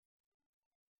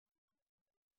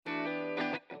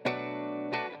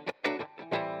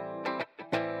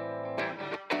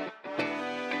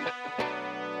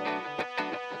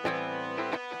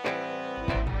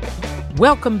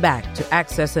Welcome back to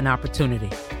Access and Opportunity,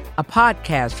 a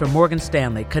podcast from Morgan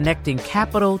Stanley connecting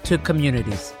capital to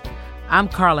communities. I'm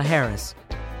Carla Harris.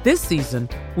 This season,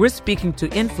 we're speaking to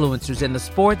influencers in the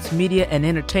sports, media, and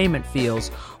entertainment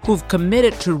fields who've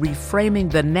committed to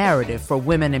reframing the narrative for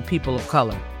women and people of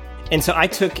color. And so I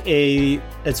took a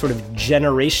sort of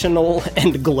generational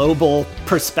and global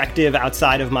perspective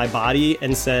outside of my body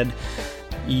and said,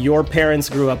 your parents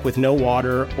grew up with no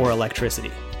water or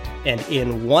electricity. And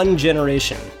in one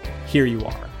generation, here you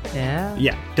are.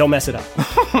 Yeah, don't mess it up.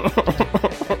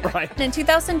 Right. In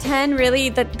 2010, really,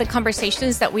 the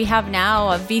conversations that we have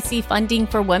now of VC funding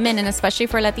for women and especially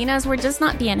for Latinas were just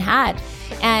not being had.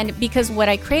 And because what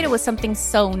I created was something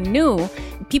so new,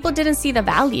 people didn't see the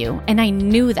value, and I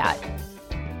knew that.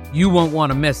 You won't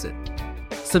want to miss it.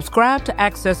 Subscribe to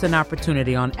Access and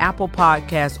Opportunity on Apple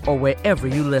Podcasts or wherever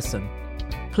you listen.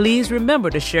 Please remember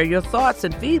to share your thoughts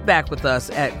and feedback with us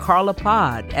at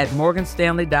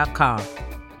carlapod@morganstanley.com.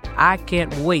 I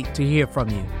can't wait to hear from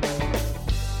you.